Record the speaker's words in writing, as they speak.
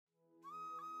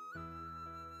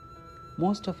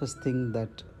Most of us think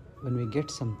that when we get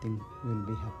something, we will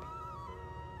be happy.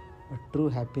 But true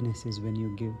happiness is when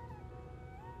you give.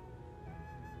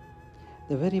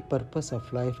 The very purpose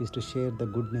of life is to share the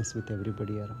goodness with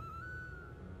everybody around.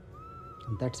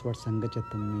 And that's what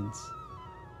Sangachatam means.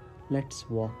 Let's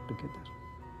walk together.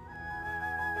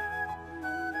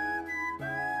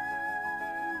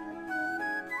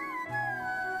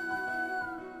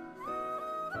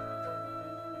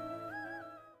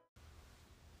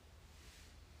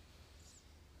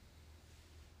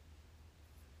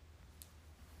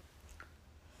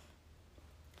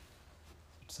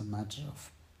 It's a matter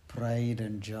of pride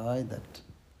and joy that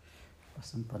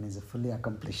Vasampan is a fully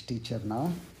accomplished teacher now.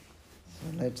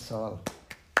 So let's all.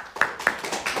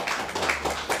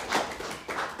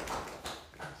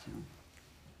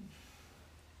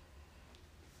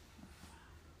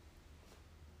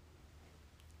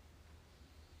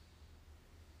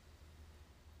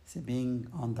 See, being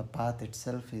on the path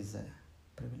itself is a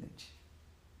privilege.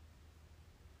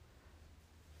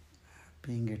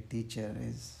 Being a teacher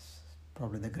is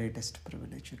probably the greatest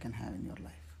privilege you can have in your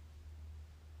life.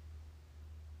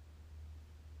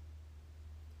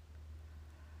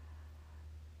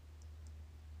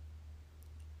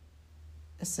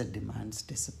 Yes, it demands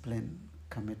discipline,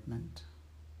 commitment.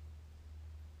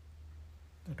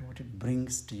 But what it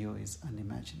brings to you is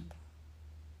unimaginable.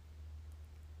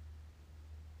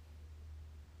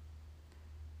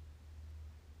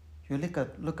 You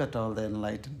look at all the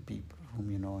enlightened people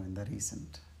whom you know in the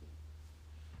recent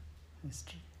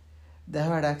history. They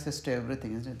have had access to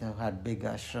everything, isn't it? They have had big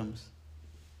ashrams,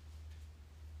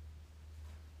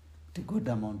 a good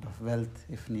amount of wealth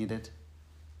if needed.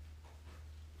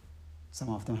 Some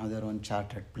of them have their own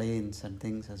chartered planes and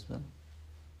things as well.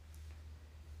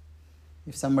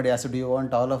 If somebody asks, do you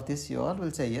want all of this? You all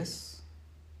will say yes.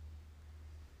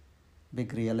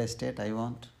 Big real estate, I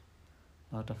want.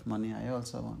 A lot of money, I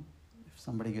also want. If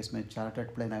somebody gives me a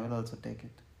chartered plane, I will also take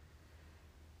it.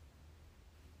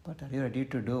 But are you ready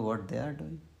to do what they are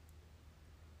doing?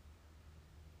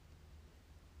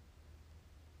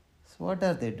 So what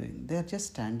are they doing? They are just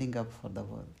standing up for the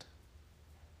world.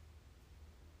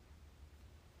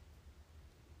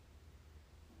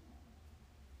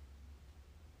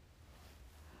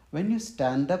 When you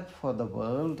stand up for the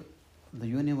world, the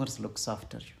universe looks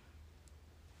after you.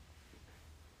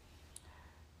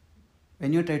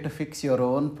 When you try to fix your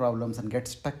own problems and get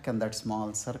stuck in that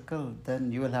small circle,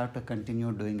 then you will have to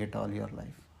continue doing it all your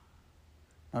life.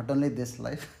 Not only this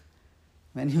life,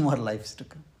 many more lives to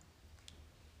come.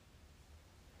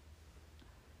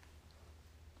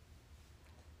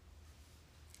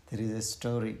 There is a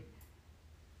story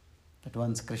that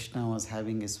once Krishna was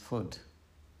having his food.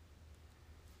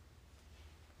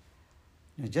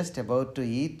 He was just about to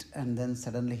eat and then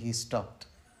suddenly he stopped.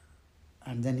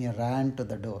 And then he ran to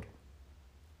the door.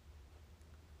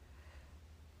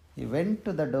 He went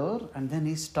to the door and then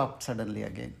he stopped suddenly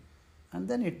again. And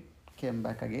then it came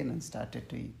back again and started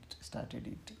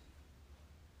eating.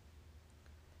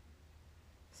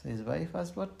 So his wife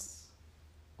asked, what's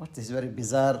this very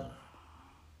bizarre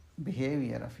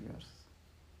behavior of yours?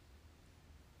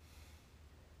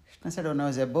 Krishna said, when I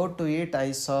was about to eat,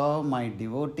 I saw my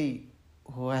devotee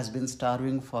who has been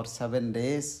starving for 7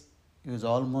 days. He was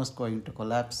almost going to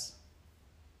collapse.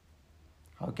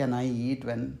 How can I eat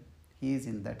when he is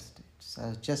in that state? So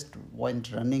I just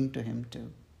went running to him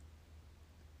to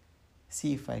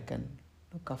see if I can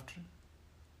look after him.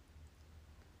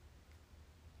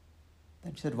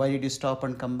 Then she said, why did you stop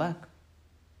and come back?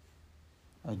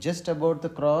 I was just about to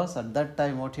cross. At that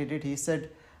time, what he did, he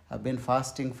said, I've been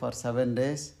fasting for 7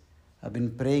 days. I've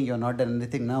been praying, you've not done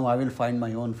anything. Now I will find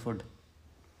my own food.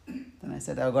 Then I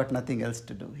said, I've got nothing else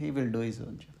to do. He will do his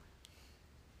own job.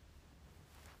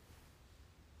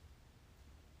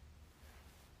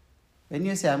 When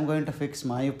you say, I'm going to fix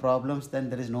my problems, then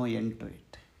there is no end to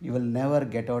it. You will never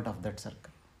get out of that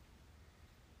circle.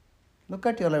 Look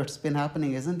at your life. It's been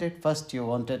happening, isn't it? First you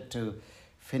wanted to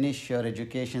finish your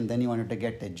education, then you wanted to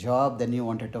get a job, then you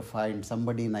wanted to find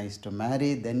somebody nice to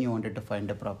marry, then you wanted to find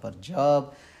a proper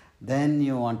job, then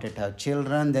you wanted to have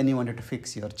children, then you wanted to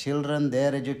fix your children,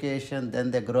 their education,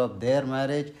 then they grow up, their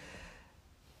marriage.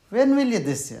 When will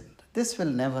this end? This will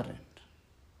never end.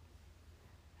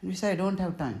 And you say, I don't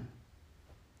have time.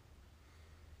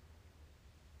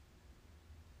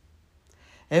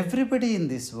 Everybody in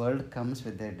this world comes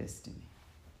with their destiny.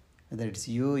 Whether it's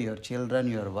you, your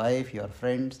children, your wife, your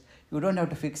friends, you don't have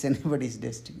to fix anybody's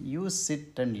destiny. You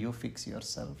sit and you fix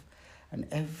yourself, and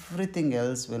everything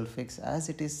else will fix as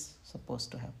it is supposed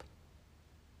to happen.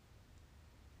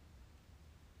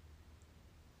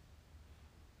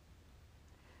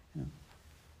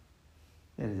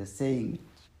 There is a saying.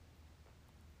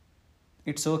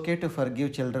 It's okay to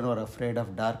forgive children who are afraid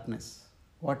of darkness.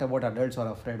 What about adults who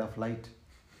are afraid of light?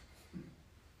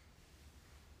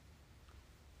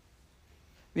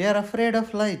 We are afraid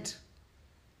of light.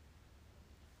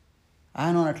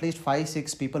 I know at least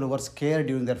 5-6 people who were scared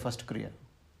during their first Kriya,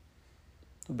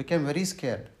 who became very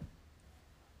scared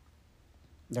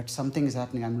that something is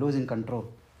happening, I'm losing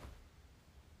control.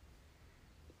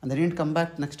 And they didn't come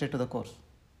back next day to the course.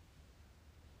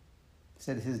 They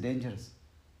said, this is dangerous.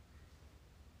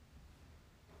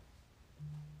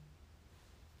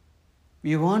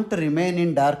 We want to remain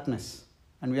in darkness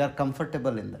and we are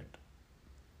comfortable in that.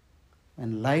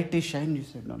 When light is shining, you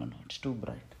say, no, it's too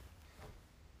bright.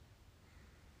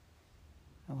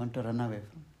 I want to run away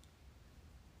from it.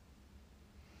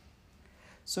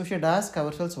 So we should ask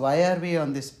ourselves, why are we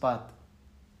on this path?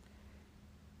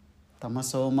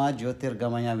 Tamasoma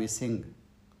Jyotirgamaya, we sing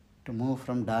to move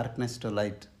from darkness to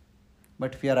light.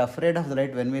 But if you are afraid of the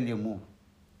light, when will you move?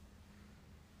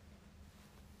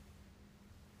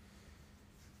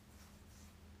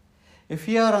 If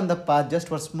you are on the path just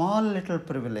for small little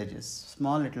privileges,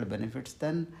 small little benefits,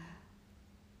 then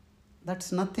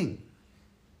that's nothing.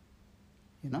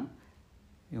 You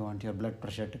want your blood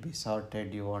pressure to be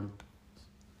sorted, you want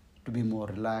to be more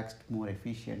relaxed, more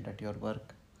efficient at your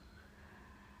work.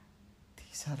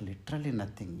 These are literally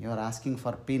nothing. You are asking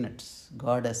for peanuts.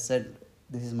 God has said,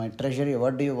 this is my treasury,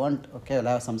 what do you want? Okay, I'll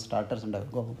have some starters and I'll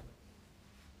go home.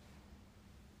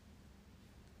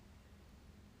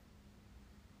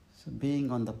 So being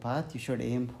on the path, you should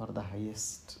aim for the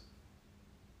highest.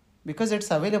 Because it's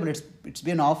available, it's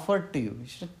been offered to you. You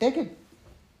should take it.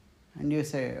 And you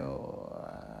say, oh,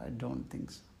 I don't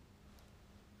think so.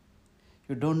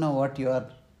 You don't know what you are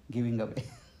giving away.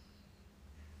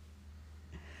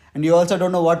 And you also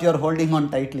don't know what you are holding on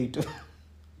tightly to.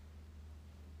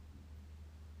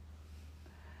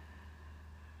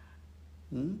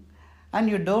 And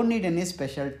you don't need any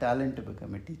special talent to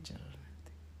become a teacher.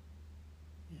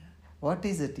 What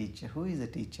is a teacher? Who is a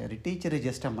teacher? A teacher is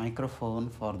just a microphone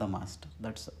for the master.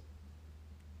 That's all.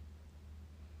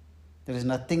 There is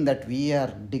nothing that we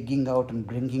are digging out and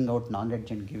bringing out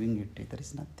knowledge and giving it to you. There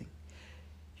is nothing.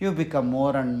 You become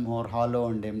more and more hollow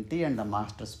and empty, and the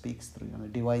master speaks through you. The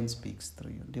divine speaks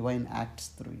through you. Divine acts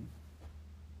through you.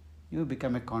 You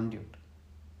become a conduit.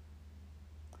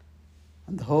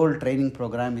 And the whole training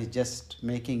program is just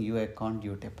making you a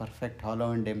conduit, a perfect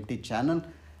hollow and empty channel,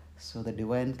 so the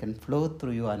divine can flow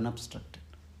through you unobstructed.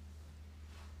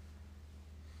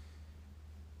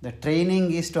 The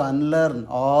training is to unlearn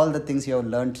all the things you have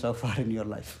learned so far in your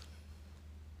life.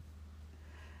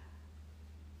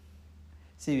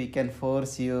 See, we can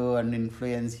force you and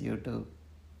influence you to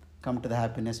come to the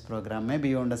happiness program, maybe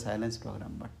even the silence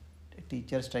program, but a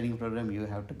teacher's training program, you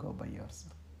have to go by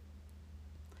yourself.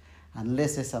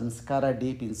 Unless a samskara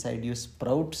deep inside you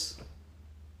sprouts,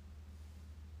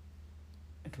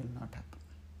 it will not happen.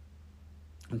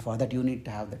 And for that, you need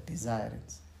to have that desire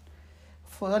inside.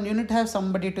 For that, you need to have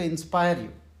somebody to inspire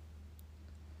you.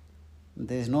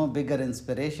 There is no bigger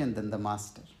inspiration than the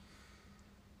master.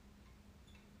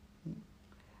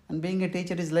 And being a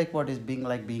teacher is like what is being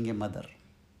like being a mother.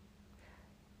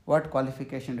 What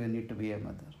qualification do you need to be a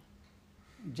mother?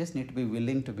 You just need to be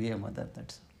willing to be a mother,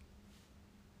 that's all.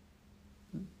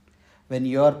 When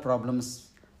your problems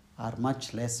are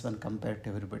much less when compared to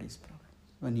everybody's problems.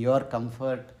 When your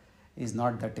comfort is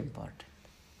not that important.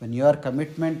 When your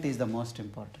commitment is the most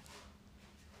important.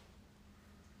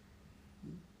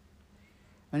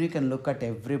 When you can look at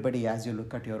everybody as you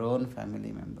look at your own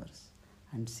family members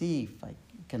and see if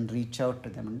you can reach out to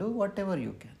them and do whatever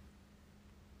you can.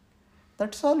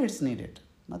 That's all it's needed,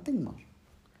 nothing more.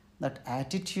 That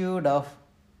attitude of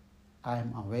I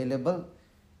am available,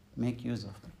 make use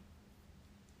of me.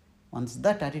 Once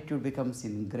that attitude becomes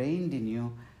ingrained in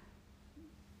you,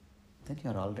 then you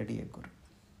are already a guru.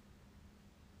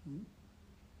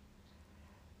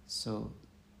 So,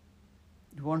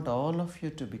 we want all of you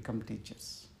to become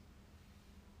teachers.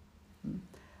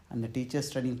 And the teacher's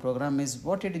training program is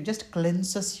what it just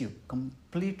cleanses you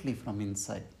completely from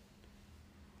inside.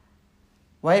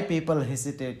 Why people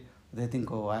hesitate? They think,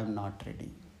 oh, I am not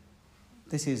ready.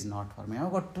 This is not for me.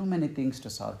 I've got too many things to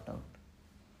sort out.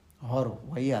 Or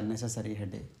why unnecessary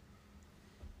headache?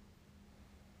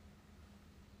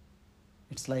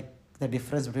 It's like the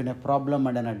difference between a problem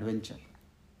and an adventure.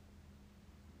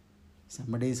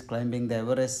 Somebody is climbing the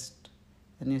Everest,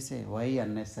 then you say, why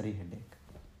unnecessary headache?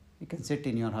 You can sit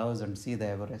in your house and see the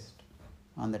Everest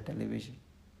on the television.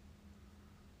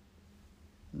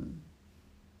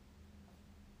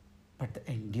 But the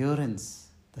endurance,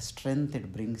 the strength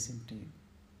it brings into you,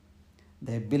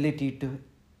 the ability to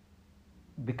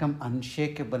become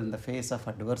unshakable in the face of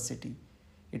adversity.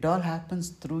 It all happens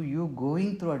through you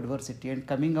going through adversity and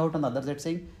coming out on the other side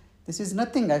saying, this is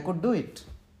nothing, I could do it.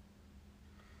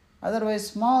 Otherwise,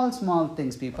 small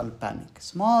things people panic.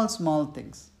 Small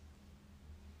things.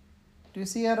 Do you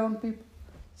see around people?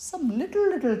 Some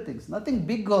little things, nothing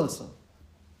big also.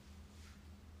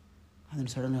 And then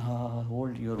suddenly,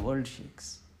 your world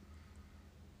shakes.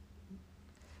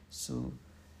 So,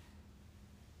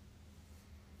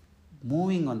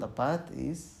 moving on the path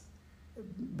is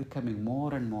becoming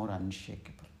more and more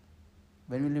unshakable.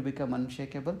 When will you become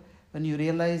unshakable? When you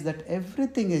realize that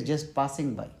everything is just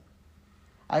passing by.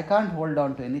 I can't hold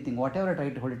on to anything. Whatever I try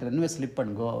to hold, it will anyway slip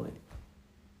and go away.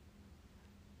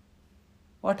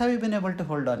 What have you been able to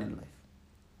hold on in life?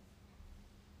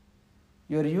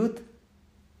 Your youth,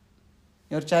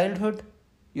 your childhood,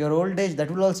 your old age, that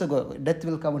will also go away. Death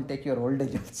will come and take your old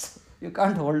age also. You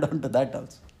can't hold on to that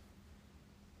also.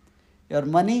 Your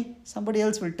money, somebody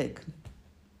else will take.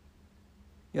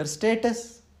 Your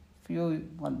status, few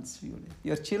months, few days.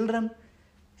 Your children,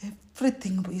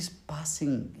 everything is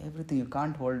passing. Everything, you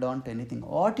can't hold on to anything.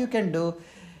 What you can do,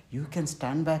 you can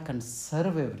stand back and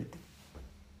serve everything.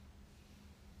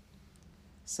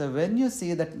 So when you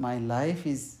see that my life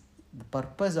is, the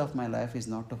purpose of my life is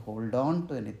not to hold on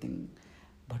to anything,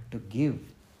 but to give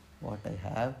what I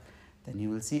have, then you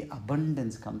will see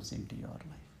abundance comes into your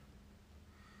life.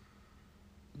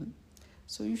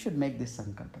 So you should make this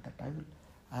sankalpa that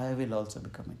I will also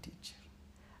become a teacher.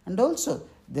 And also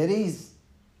there is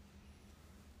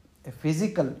a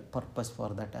physical purpose for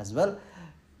that as well,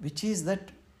 which is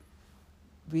that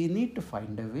we need to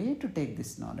find a way to take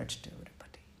this knowledge to everybody.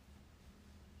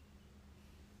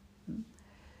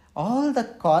 All the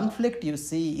conflict you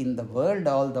see in the world,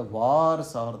 all the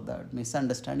wars or the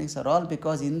misunderstandings are all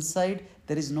because inside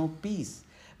there is no peace.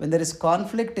 When there is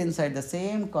conflict inside, the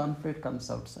same conflict comes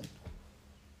outside.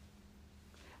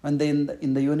 When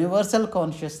in the universal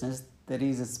consciousness, there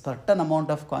is a certain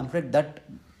amount of conflict that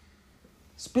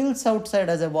spills outside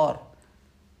as a war.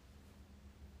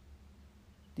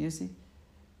 Do you see?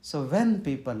 So when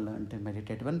people learn to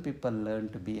meditate, when people learn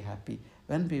to be happy,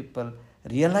 when people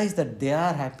realize that they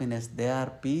are happiness, they are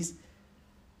peace,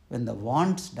 when the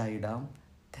wants die down,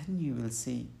 then you will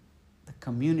see the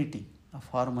community of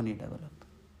harmony develop.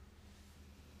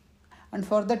 And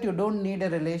for that you don't need a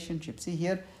relationship. See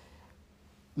here,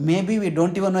 maybe we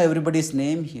don't even know everybody's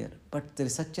name here, but there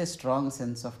is such a strong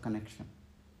sense of connection.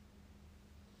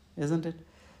 Isn't it?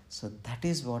 So that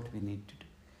is what we need to do.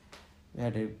 We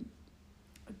had a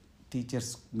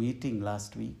teachers meeting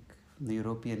last week, the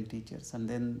European teachers, and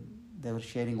then they were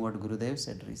sharing what Gurudev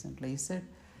said recently. He said,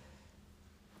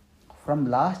 from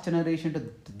last generation to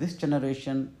this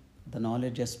generation, the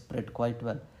knowledge has spread quite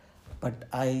well. But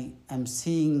I am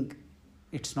seeing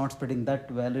it's not spreading that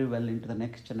very well into the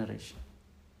next generation.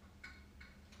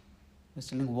 He was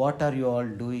telling, what are you all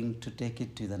doing to take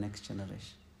it to the next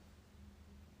generation?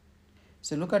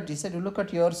 So he said, you look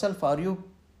at yourself, are you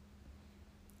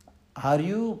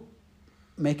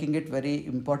making it very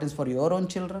important for your own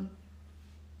children?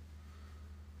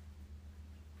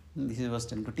 This was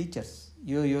telling to teachers.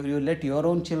 You let your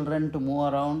own children to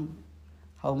move around.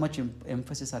 How much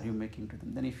emphasis are you making to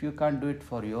them? Then if you can't do it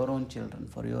for your own children,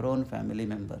 for your own family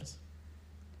members,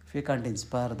 if you can't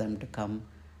inspire them to come,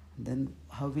 then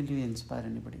how will you inspire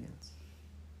anybody else?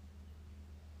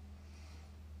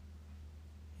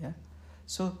 Yeah.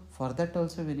 So for that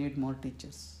also we need more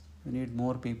teachers. We need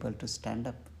more people to stand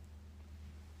up.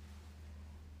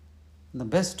 The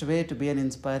best way to be an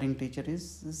inspiring teacher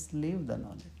is live the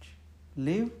knowledge.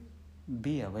 Live,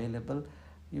 be available.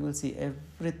 You will see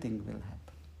everything will happen.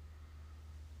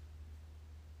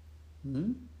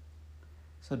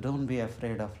 So don't be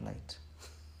afraid of light.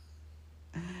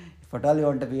 If at all you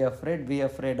want to be afraid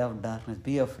of darkness.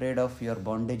 Be afraid of your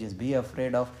bondages. Be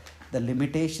afraid of the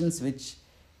limitations which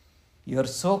your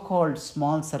so-called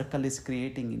small circle is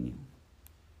creating in you.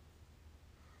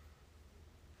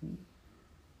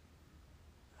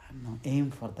 And now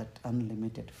aim for that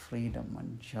unlimited freedom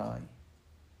and joy.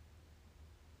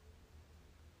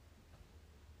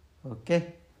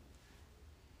 Okay?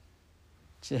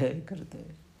 Jai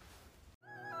Gurudev.